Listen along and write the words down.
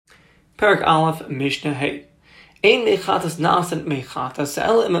Perak Aleph, Mishnah Hey. Ein mechatas nasan mechatas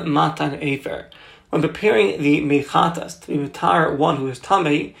el im matan efer. When preparing the mechatas to be matar one who is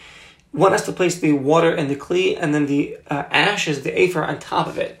tamei, one has to place the water in the kli and then the ashes, the efer, on top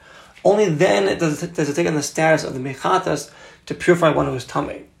of it. Only then does it take on the status of the mechatas to purify one who is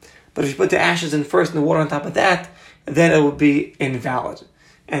tamei. But if you put the ashes in first and the water on top of that, then it will be invalid.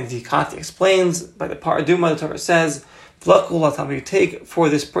 And the Kati explains, by the Paraduma, the Torah says, you take for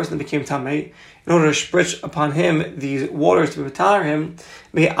this person that became tamei, in order to spritz upon him these waters to retire him,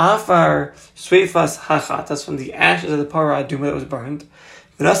 may afar sweifas hachatas, from the ashes of the Paraduma that was burned,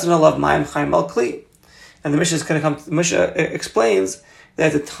 and the Mishnah is going to come. The Mishnah explains that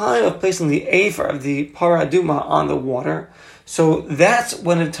at the time of placing the efer of the Paraduma on the water, so that's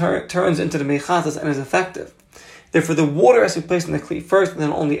when it turns into the mechatas and is effective. Therefore, the water has to be placed in the kli first, and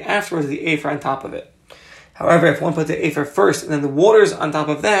then only afterwards the efer on top of it. However, if one put the efer first and then the water's on top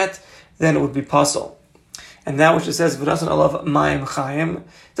of that, then it would be puzzle. And that which it says v'nasan alav mayim chayim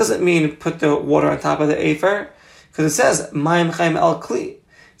doesn't mean put the water on top of the efer, because it says mayim chayim el kli.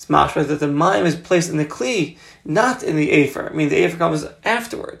 It's mashma that the mayim is placed in the kli, not in the efer. I mean, the efer comes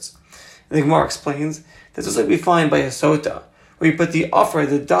afterwards. And the Gemara explains that just like we find by a sota, where you put the offer,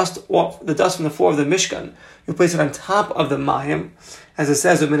 the dust from the floor of the Mishkan, you place it on top of the mayim, as it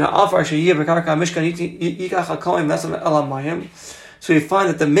says, so you find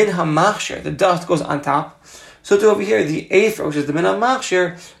that the min ha-machshir, the dust, goes on top. So to over here, the efer, which is the min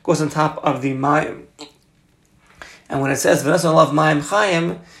ha-machshir, goes on top of the mayim. And when it says v'nasan alav mayim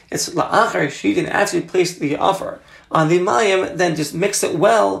chayim, it's la'achar shidin, after you place the offer on the mayim, then just mix it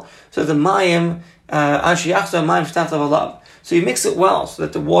well, so the mayim, so you mix it well, so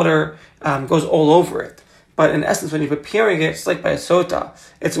that the water goes all over it. But in essence, when you're preparing it, it's like by a sota.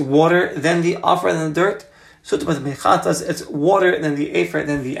 It's water, then the offer, then the dirt. Sota by the mechatas, it's water, then the efer,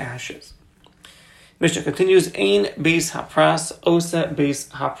 then the ashes. Mishnah continues, Ein beis hapras, osa beis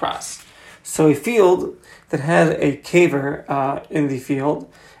hapras. So a field that had a caver in the field,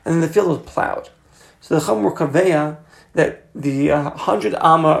 and then the field was plowed. So the Chum were kaveya that the 100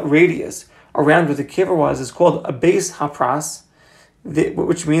 amma radius around where the caver was is called a beis hapras,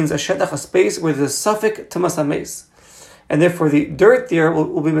 which means a shedach, a space where there's a suffix tumas hames. And therefore the dirt there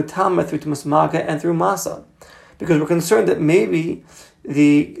will be metama through tumas maga and through masa. Because we're concerned that maybe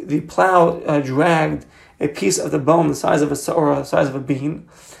the plow dragged a piece of the bone the size of a bean,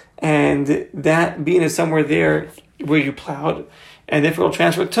 and that bean is somewhere there where you plowed, and therefore it will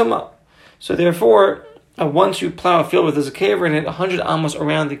transfer tumah. So therefore, once you plow a field where there's a caver in it, 100 amos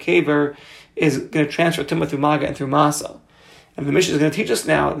around the caver is going to transfer tumah through maga and through masa. And the Mishnah is going to teach us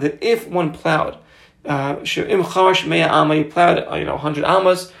now that if one plowed, you plowed 100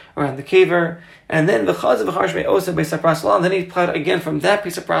 amas around the caver, and then then he plowed again from that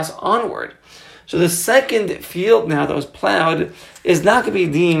piece of brass onward. So the second field now that was plowed is not going to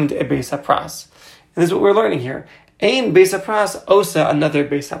be deemed a beis hapras. And this is what we're learning here. Ein beis hapras osa, another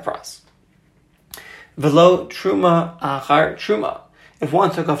beis hapras. Velo truma achar truma. If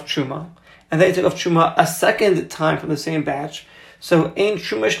one took off truma, and they took off truma a second time from the same batch, so ein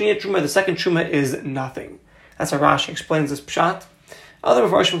truma shniya truma, the second truma is nothing. That's how Rashi explains this pshat. Other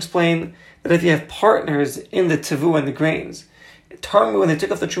Rashi explain that if you have partners in the tevu and the grains, Tarmu, when they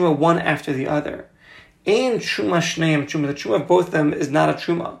took off the truma one after the other, ein truma shneim truma, the truma of both of them is not a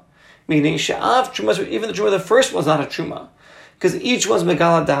truma. Meaning she'av truma, even the truma of the first one is not a truma, because each one's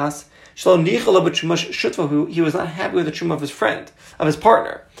megaladas. He was not happy with the truma of his friend, of his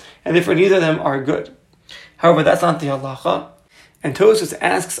partner, and therefore neither of them are good. However, that's not the halacha. And Tosfos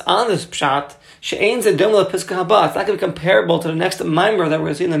asks on this pshat, she'ein zedom le'piska haba. It's not going to be comparable to the next mimer that we're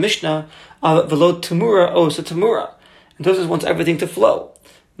going to see in the Mishnah of velo Temurah osa Temurah. And Tosfos wants everything to flow.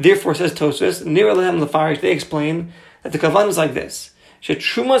 Therefore, says Tosfos, nira lehem lefarish, they explain that the kavan is like this: she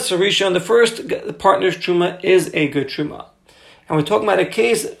truma sarishon, the first partner's truma is a good truma. And we're talking about a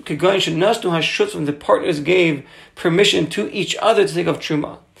case, when the partners gave permission to each other to take off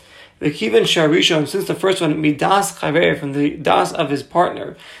truma. The kivan sharishon, since the first one, midas chaver, from the das of his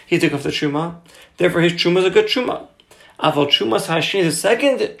partner, he took off the truma. Therefore, his truma is a good truma. Aval trumas hashini, the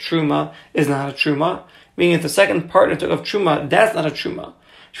second truma is not a truma. Meaning, if the second partner took off truma, that's not a truma.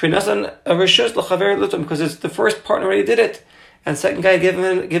 Because it's the first partner already did it, and the second guy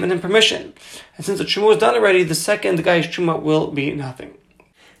given him permission. And since the truma was done already, the second guy's truma will be nothing.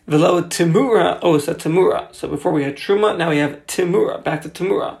 Velo Temurah osa Temurah. So before we had truma, now we have Temurah. Back to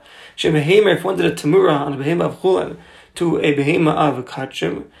Temurah. Shemehemer, if one did a Temurah on a behema of chulan to a behema of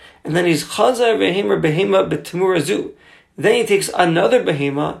kachim, and then he's chazar behema betemurah zu. Then he takes another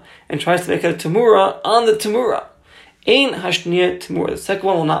behema and tries to make a Temurah on the Temurah. Ein hashniya Temurah. The second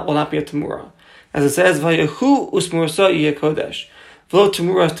one will not be a Temurah. As it says, Vayahu usmurasa yeh kodesh. V'lo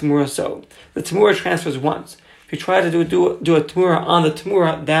Temurah Temurah so. The Temurah transfers once. If you try to do a Temurah on the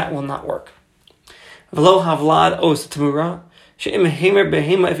Temurah, that will not work. V'lo havlad os Temurah. She'im hemer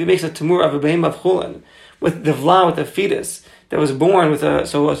behema. If he makes a Temurah of a behema of chulin, with the vlad, with the fetus that was born so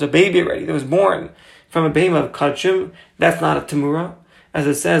it was a baby already that was born from a behema of kachim, that's not a Temurah. As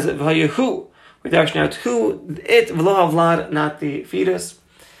it says, Vayahu. We dash now to it v'lo havlad, not the fetus.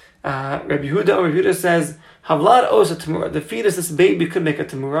 Rabbi Yehuda says havlad os a Temurah. The fetus, this baby, could make a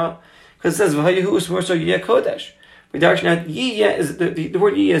Temurah because it says v'hayehu usmurso yeh kodesh. We dash now yeh is the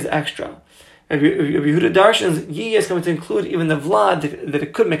word yeh is extra. Rabbi Yehuda darshans yeh is coming to include even the vlad that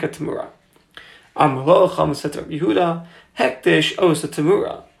it could make a Temurah. Amlo cham said Rabbi Yehuda hektish os a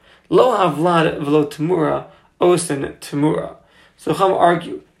Temurah. Lo havlad v'lo Temurah osin Temurah. So cham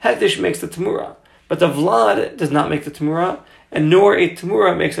argue hektish makes the Temurah, but the vlad does not make the Temurah, and nor a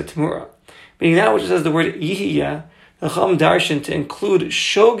Temurah makes a Temurah. Meaning that which says the word yihiyah, the cham darshan to include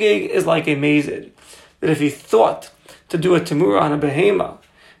shogeg is like a mazid. That if he thought to do a Temurah on a behema,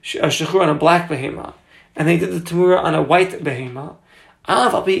 a shechur on a black behema, and they did the Temurah on a white behema,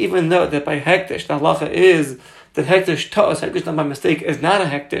 even though that by hektish, the halacha is that hektish ta'os, hektish not by mistake, is not a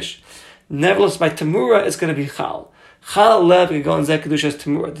hektish, nevertheless by Temurah it's going to be chal. Chal lev gegon zeh kedushas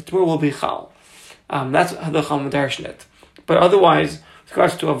Temurah. The Temurah will be chal. That's how the cham darshan it. But otherwise, with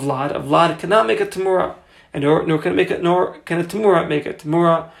regards to a vlad cannot make a Temurah, and nor can a Temurah make a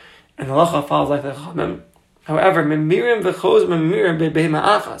Temurah, and the halacha follows like the chamim. However, memirim v'choz memirim behema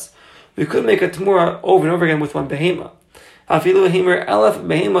achas, we could make a Temurah over and over again with one behema. Afilu hemer elef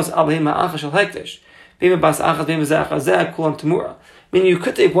behemos al behema achas shel hektish, behema bas achas behema zeh zeh kulam Temurah. Meaning you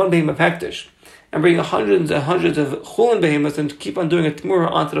could take one behema of hektish and bring hundreds and hundreds of chulin behemoths and keep on doing a Temurah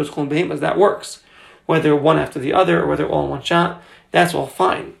onto those chulin behemoths. That works. Whether one after the other or whether all in one shot, that's all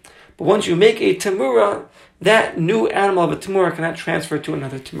fine. But once you make a Temurah, that new animal of a Temurah cannot transfer to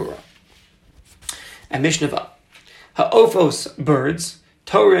another Temurah. And Mishnah Ha'ofos birds,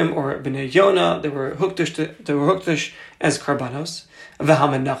 Torim or Bnei Yonah, they were huktish as karbanos.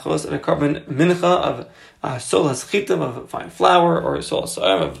 V'hamenachos, and a carbon mincha of solas chitim, of fine flour, or solas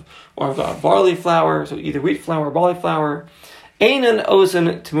so'em, of barley flour, so either wheat flour or barley flour. Einan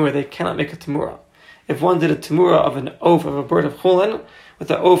ozen Temurah, they cannot make a Temurah. If one did a Temurah of an oaf of a bird of chulin with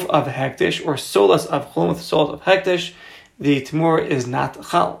the oaf of hektish, or solas of chulin with the solas of hektish, the Temurah is not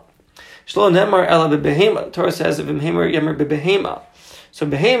chal. Shlo nemar ela bebehema. The Torah says v'mhemer yemer bebehema. So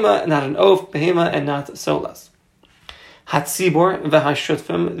behema, not an oaf, behema, and not solas. Hatzibor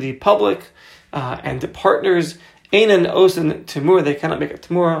v'hashutfim, the public and the partners, einan osin Temurah, they cannot make a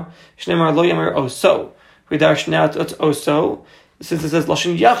Temurah. Shnemar lo yemer oso. We dash now to oso. Since it says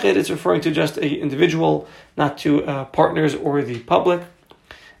lashon yachid, it's referring to just an individual, not to partners or the public.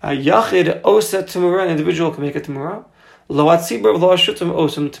 Yachid osa Temurah, an individual can make a Temurah. Lo hatzibor v'lo hashutim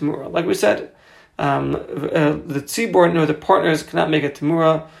osam Temurah. Like we said, the tzibor nor the partners cannot make a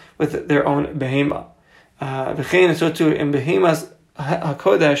Temurah with their own behema. V'chein, so too in behemas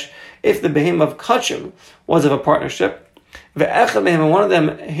hakodesh, if the behema of kachim was of a partnership, ve'echad behema, one of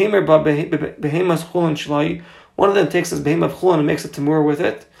them hemer ba behemas chulin shlai, one of them takes his behema of chulin and makes a Temurah with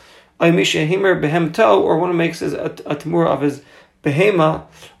it. Aymisha hemer behem to, or one makes a Temurah of his behema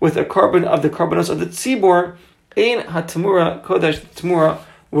with a carbon of the carbonos of the tzibor. Ein ha-Temurah kodesh, the Temurah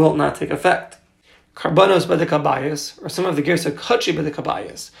will not take effect. Karbanos by the kabayas, or some of the gears are kachi by the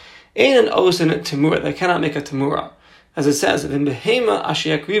kabayas. Ein an osin Temurah, they cannot make a Temurah. As it says, in behema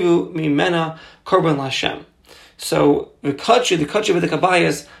ashiyakrivu mimena karban lashem. So the kachi by the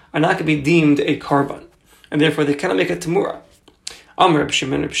kabayas are not going to be deemed a karban, and therefore they cannot make a Temurah. Amr Reb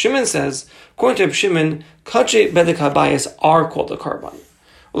Shimon says, according to Reb Shimon, kachi by the kabayas are called a karban.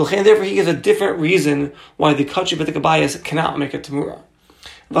 Well, therefore he gives a different reason why the kachi by the kabayas cannot make a Temurah.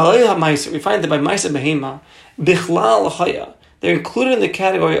 We find that by Maisa Behema, Bichlal Chaya, they're included in the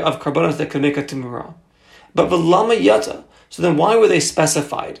category of karbanos that can make a Temurah. But V'lama Yata, so then why were they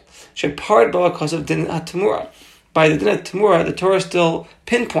specified? Shepard Ba'akos of Din Temurah. By the Din Temurah, the Torah still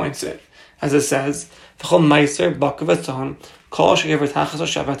pinpoints it, as it says, V'chol Meiser Bakavetzon, Kol Shegever Tachas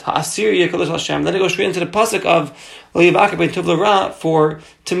Hashavat Ha'asir Yekadosh Hashem. Then it goes straight into the pasuk of Lo Yivakar Ben Tov L'Ra for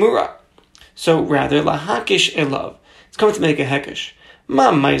Temurah. So rather, Lahakish Elav. It's coming to make a hekish.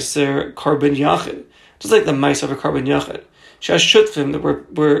 Ma Meiser Karban Yachid. Just like the Meiser of a Karban Yachid. Shash Shutfim, that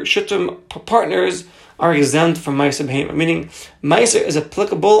where Shutfim partners are exempt from Meiser Behema. Meaning, Meiser is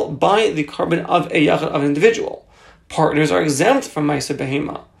applicable by the carbon of a Yachid, of an individual. Partners are exempt from Meiser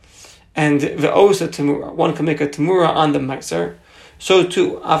Behema. And the Osa Temurah, one can make a Temurah on the Meiser. So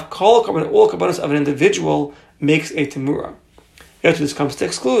too, all karbanos of an individual, makes a Temurah. Yet this comes to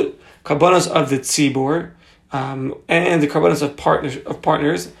exclude karbanos of the tzibur and the karbanos of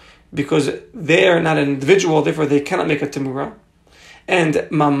partners, because they are not an individual, therefore they cannot make a Temurah. And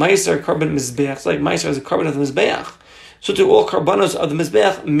ma'maiser karban mizbeach, like ma'maiser is a karban of the mizbeach. So to all karbanos of the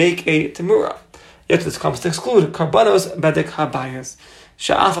mizbeach make a Temurah. Yet this comes to exclude karbanos bedek habayas.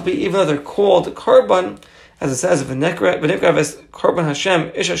 Sha'afapi, even though they're called karban, as it says, v'nikra ves karban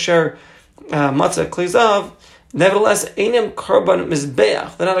Hashem ish asher matzah klizav. Nevertheless, einim karban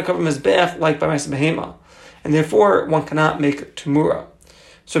mizbeach. They're not a karban mizbeach like by ma'aser behema, and therefore one cannot make Temurah.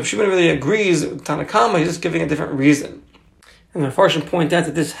 So if Shimon really agrees with Tanakama, he's just giving a different reason. And the Farshim point out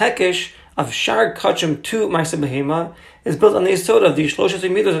that this hekesh of shar kachim to ma'aser behema is built on the yesod of the shloshes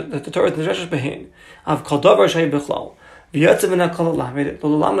midos that the Torah is nidreshes behin of kol davar shay bichlal v'yatza v'na kol olam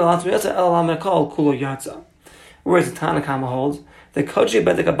l'olam l'latz v'yatza el olam kol kulo yatza. Whereas the Tanakama holds the kodshi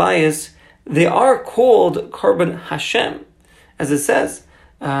bedek abayis, they are called karban Hashem, as it says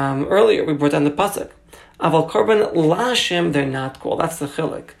earlier. We brought down the pasuk. Aval karban lashem, they're not called. That's the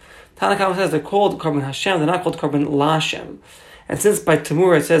chiluk. Tanakama says they're called karban Hashem. They're not called karban lashem. And since by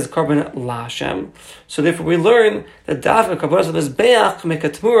Temurah it says karban lashem, so therefore we learn that dafka karbanos of this beach make a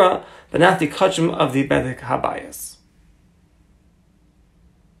Temurah, but not the kachim of the bedek habayis.